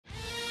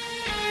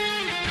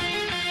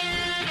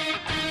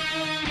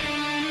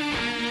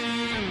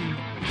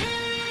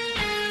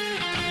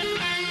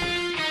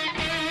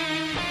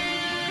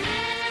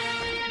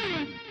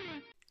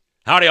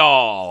Howdy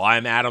all,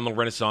 I'm Adam the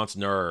Renaissance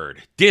Nerd.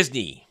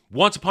 Disney,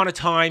 once upon a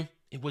time,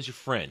 it was your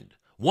friend.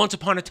 Once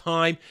upon a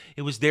time,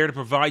 it was there to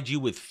provide you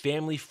with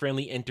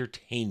family-friendly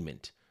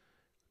entertainment.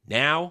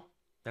 Now,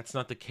 that's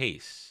not the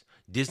case.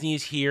 Disney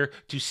is here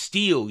to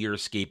steal your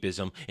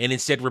escapism and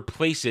instead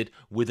replace it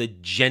with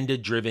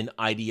agenda-driven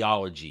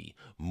ideology,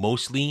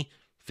 mostly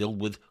filled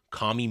with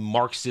commie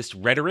Marxist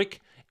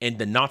rhetoric and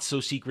the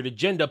not-so-secret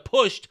agenda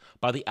pushed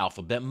by the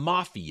alphabet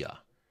mafia.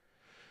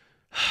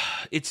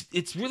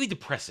 It's really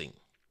depressing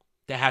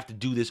to have to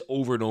do this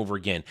over and over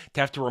again,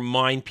 to have to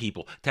remind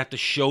people, to have to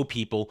show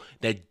people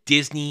that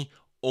Disney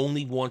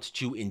only wants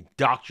to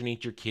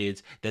indoctrinate your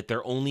kids, that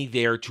they're only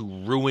there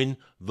to ruin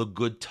the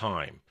good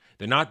time.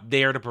 They're not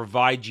there to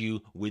provide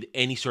you with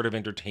any sort of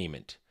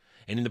entertainment.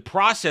 And in the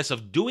process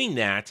of doing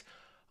that,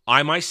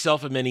 I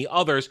myself and many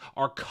others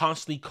are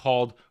constantly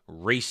called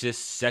racist,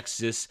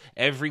 sexist,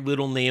 every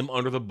little name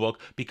under the book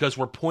because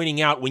we're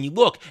pointing out when you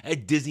look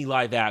at Disney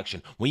live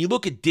action, when you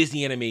look at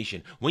Disney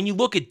animation, when you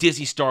look at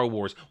Disney Star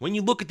Wars, when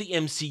you look at the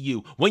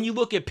MCU, when you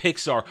look at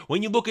Pixar,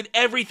 when you look at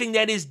everything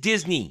that is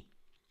Disney,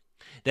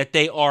 that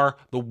they are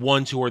the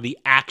ones who are the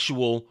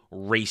actual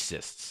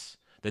racists,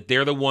 that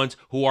they're the ones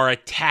who are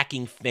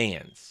attacking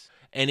fans.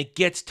 And it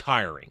gets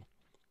tiring.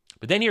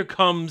 But then here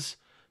comes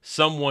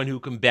someone who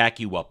can back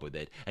you up with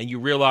it. And you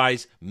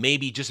realize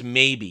maybe, just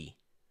maybe,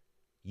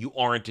 you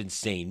aren't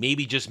insane.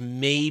 Maybe, just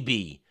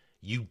maybe,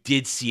 you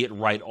did see it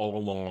right all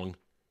along.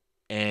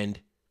 And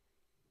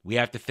we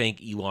have to thank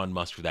Elon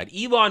Musk for that.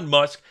 Elon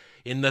Musk,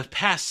 in the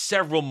past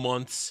several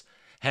months,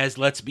 has,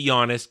 let's be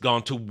honest,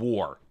 gone to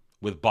war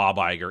with Bob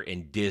Iger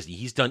and Disney.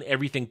 He's done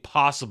everything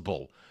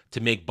possible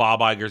to make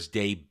Bob Iger's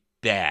day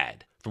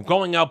bad. From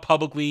going out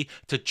publicly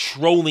to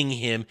trolling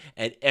him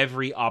at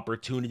every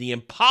opportunity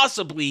and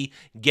possibly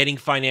getting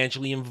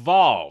financially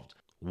involved.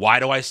 Why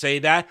do I say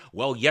that?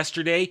 Well,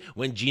 yesterday,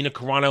 when Gina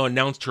Carano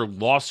announced her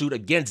lawsuit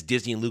against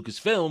Disney and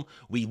Lucasfilm,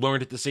 we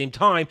learned at the same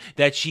time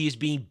that she is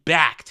being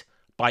backed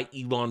by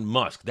Elon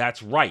Musk.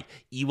 That's right.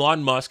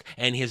 Elon Musk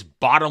and his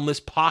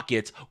bottomless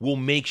pockets will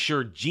make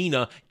sure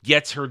Gina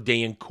gets her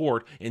day in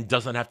court and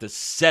doesn't have to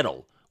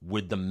settle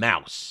with the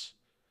mouse.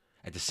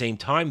 At the same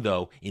time,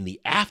 though, in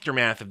the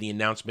aftermath of the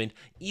announcement,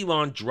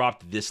 Elon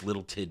dropped this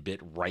little tidbit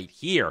right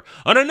here.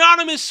 An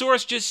anonymous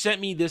source just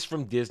sent me this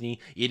from Disney.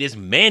 It is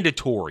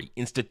mandatory,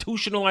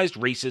 institutionalized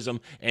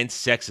racism and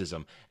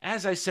sexism.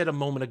 As I said a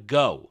moment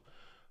ago,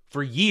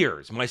 for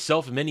years,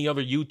 myself and many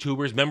other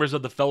YouTubers, members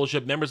of the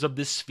Fellowship, members of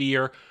this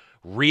sphere,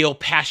 real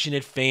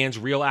passionate fans,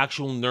 real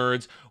actual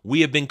nerds,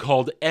 we have been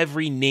called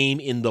every name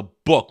in the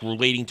book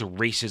relating to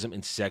racism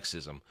and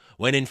sexism.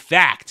 When in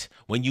fact,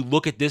 when you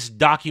look at this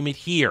document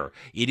here,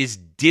 it is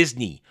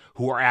Disney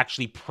who are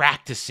actually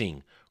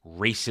practicing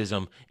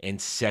racism and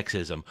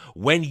sexism.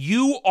 When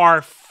you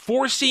are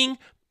forcing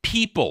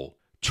people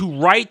to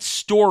write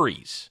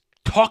stories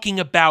talking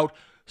about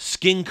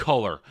skin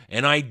color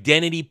and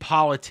identity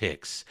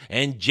politics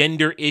and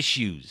gender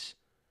issues,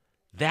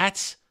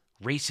 that's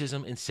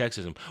racism and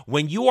sexism.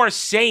 When you are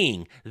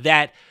saying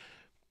that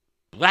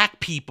black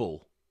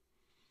people,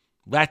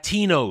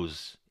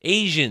 Latinos,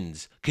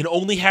 Asians can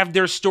only have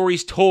their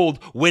stories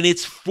told when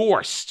it's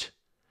forced,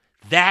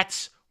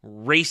 that's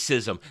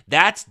racism.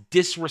 That's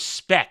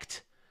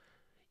disrespect.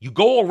 You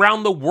go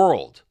around the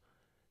world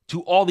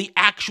to all the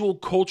actual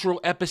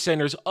cultural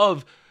epicenters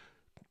of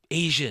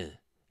Asia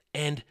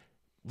and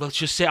let's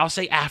just say, I'll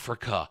say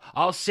Africa,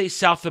 I'll say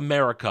South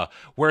America,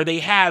 where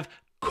they have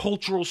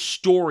cultural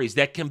stories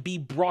that can be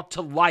brought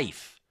to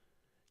life.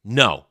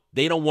 No,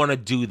 they don't want to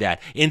do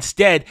that.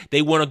 Instead,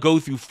 they want to go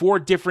through 4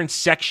 different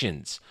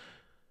sections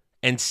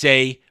and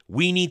say,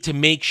 we need to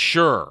make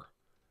sure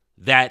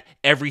that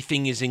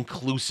everything is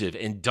inclusive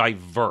and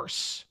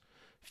diverse.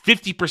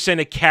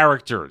 50% of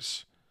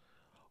characters,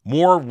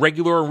 more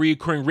regular and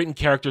recurring written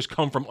characters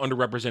come from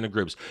underrepresented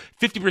groups.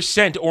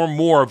 50% or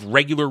more of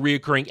regular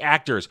recurring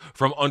actors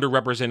from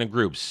underrepresented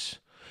groups.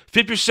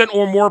 50%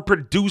 or more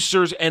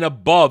producers and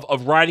above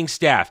of writing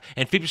staff,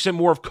 and 50%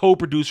 more of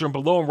co-producer and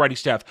below writing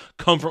staff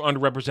come from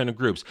underrepresented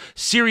groups.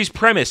 Series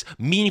premise,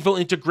 meaningful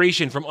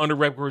integration from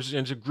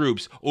underrepresented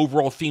groups,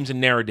 overall themes and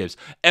narratives.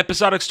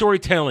 Episodic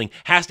storytelling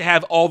has to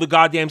have all the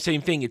goddamn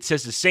same thing. It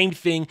says the same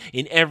thing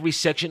in every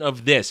section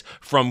of this,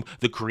 from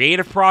the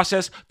creative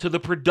process to the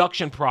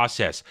production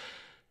process.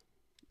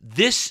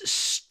 This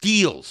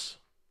steals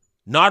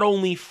not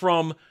only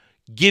from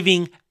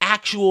giving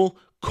actual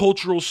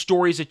cultural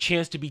stories a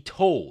chance to be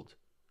told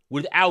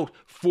without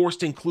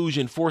forced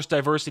inclusion, forced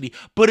diversity,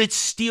 but it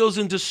steals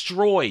and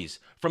destroys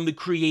from the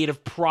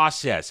creative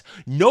process.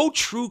 No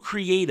true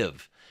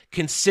creative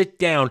can sit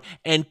down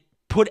and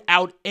put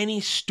out any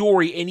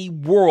story, any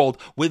world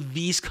with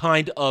these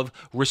kind of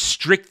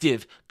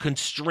restrictive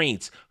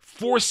constraints,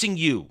 forcing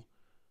you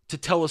to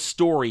tell a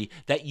story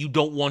that you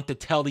don't want to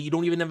tell, that you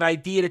don't even have an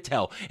idea to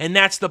tell. And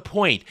that's the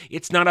point.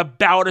 It's not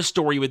about a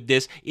story with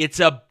this.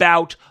 It's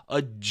about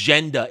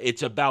agenda.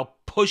 It's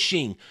about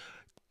pushing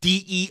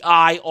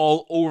DEI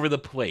all over the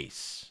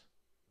place.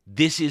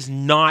 This is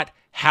not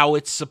how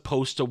it's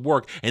supposed to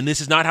work. And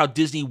this is not how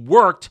Disney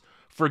worked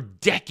for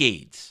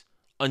decades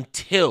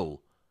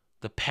until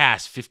the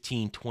past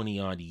 15, 20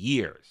 odd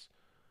years,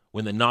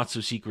 when the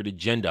not-so-secret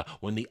agenda,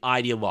 when the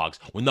ideologues,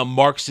 when the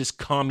Marxist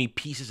commie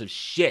pieces of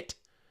shit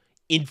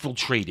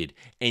infiltrated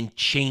and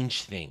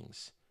changed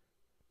things.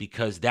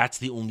 Because that's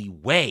the only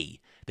way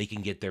they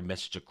can get their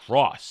message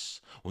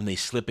across, when they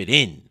slip it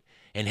in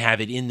and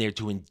have it in there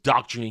to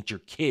indoctrinate your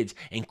kids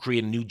and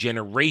create a new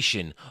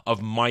generation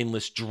of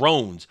mindless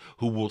drones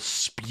who will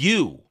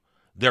spew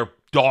their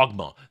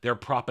dogma, their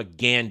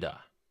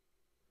propaganda.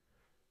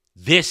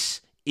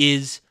 This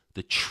is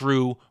the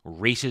true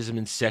racism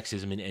and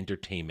sexism in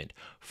entertainment.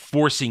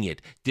 Forcing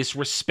it,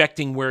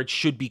 disrespecting where it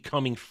should be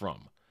coming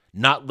from,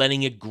 not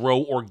letting it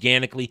grow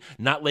organically,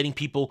 not letting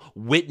people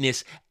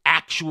witness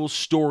actual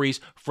stories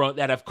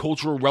that have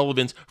cultural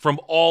relevance from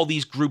all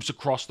these groups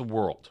across the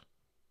world.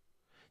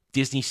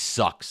 Disney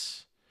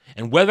sucks.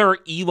 And whether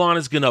Elon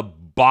is going to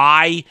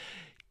buy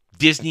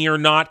Disney or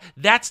not,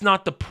 that's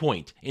not the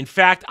point. In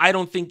fact, I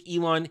don't think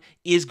Elon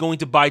is going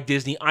to buy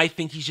Disney. I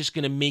think he's just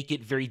going to make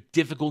it very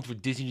difficult for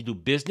Disney to do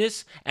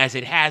business, as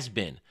it has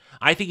been.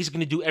 I think he's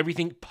going to do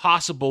everything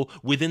possible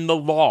within the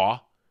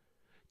law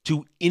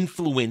to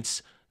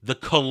influence the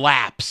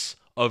collapse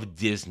of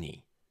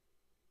Disney.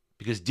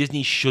 Because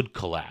Disney should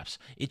collapse.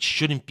 It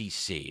shouldn't be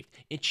saved.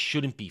 It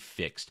shouldn't be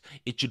fixed.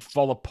 It should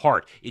fall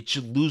apart. It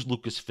should lose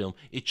Lucasfilm.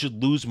 It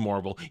should lose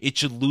Marvel. It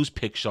should lose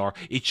Pixar.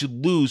 It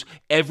should lose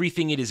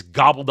everything it has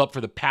gobbled up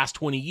for the past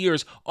 20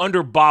 years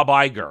under Bob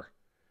Iger.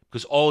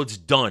 Because all it's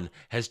done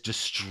has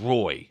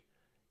destroyed.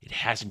 It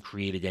hasn't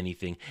created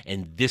anything.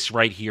 And this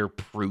right here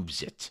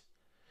proves it.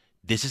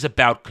 This is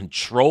about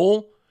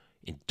control,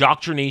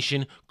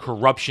 indoctrination,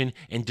 corruption,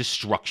 and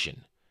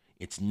destruction.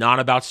 It's not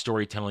about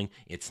storytelling.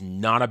 It's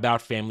not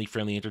about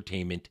family-friendly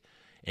entertainment.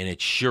 And it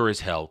sure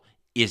as hell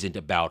isn't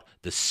about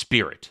the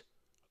spirit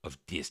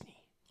of Disney.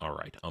 All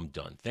right, I'm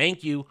done.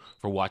 Thank you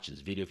for watching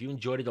this video. If you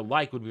enjoyed it, a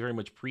like would be very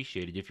much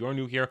appreciated. If you are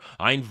new here,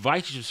 I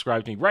invite you to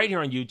subscribe to me right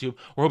here on YouTube,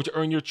 or hope to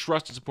earn your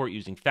trust and support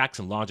using facts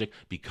and logic,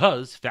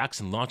 because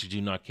facts and logic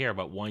do not care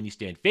about whiny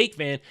stand fake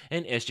fan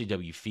and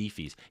SJW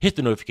fifis. Hit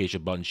the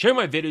notification button, share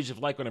my videos if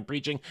you like what I'm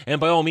preaching,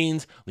 and by all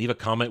means, leave a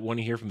comment. Want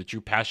to hear from the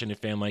true passionate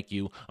fan like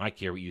you. I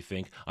care what you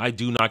think. I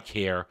do not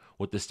care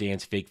what the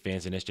stands, fake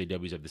fans, and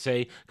SJWs have to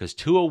say, because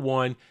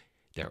 201,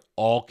 they're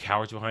all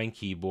cowards behind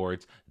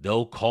keyboards.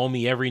 They'll call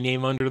me every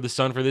name under the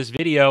sun for this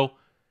video,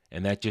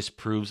 and that just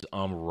proves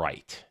I'm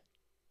right.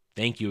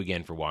 Thank you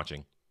again for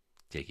watching.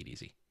 Take it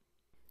easy.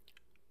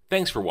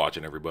 Thanks for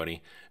watching,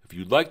 everybody. If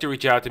you'd like to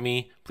reach out to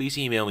me, please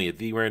email me at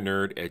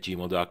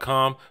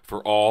theranernerd@gmail.com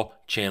for all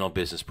channel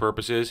business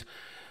purposes.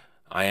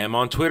 I am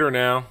on Twitter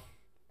now,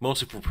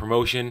 mostly for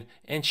promotion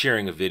and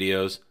sharing of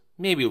videos,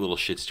 maybe a little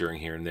shit stirring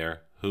here and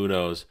there, who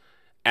knows,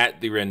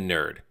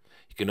 @theranernerd.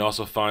 You can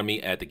also find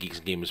me at the Geeks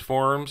and Gamers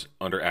forums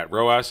under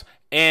 @ROAS,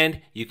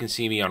 and you can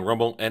see me on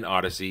Rumble and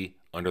Odyssey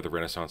under the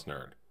Renaissance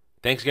Nerd.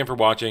 Thanks again for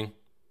watching.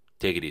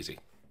 Take it easy.